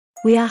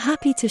We are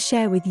happy to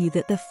share with you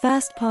that the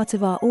first part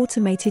of our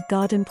automated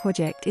garden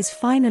project is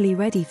finally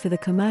ready for the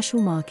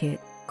commercial market.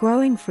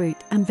 Growing fruit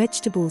and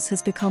vegetables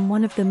has become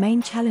one of the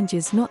main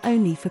challenges not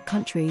only for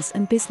countries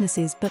and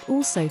businesses but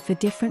also for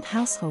different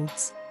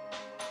households.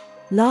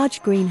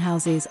 Large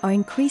greenhouses are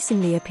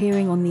increasingly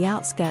appearing on the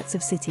outskirts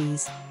of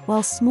cities,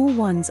 while small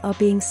ones are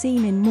being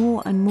seen in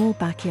more and more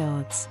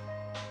backyards.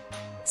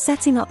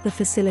 Setting up the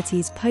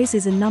facilities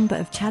poses a number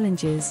of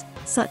challenges,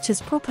 such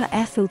as proper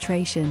air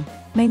filtration,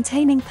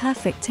 maintaining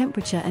perfect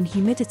temperature and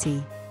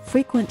humidity,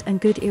 frequent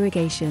and good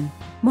irrigation,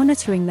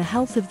 monitoring the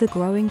health of the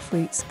growing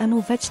fruits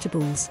and/or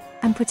vegetables,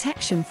 and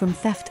protection from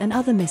theft and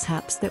other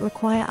mishaps that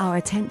require our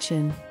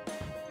attention.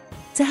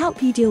 To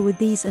help you deal with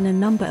these and a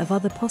number of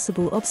other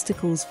possible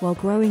obstacles while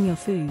growing your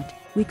food,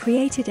 we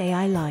created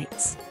AI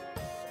lights.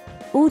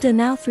 Order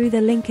now through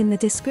the link in the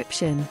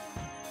description.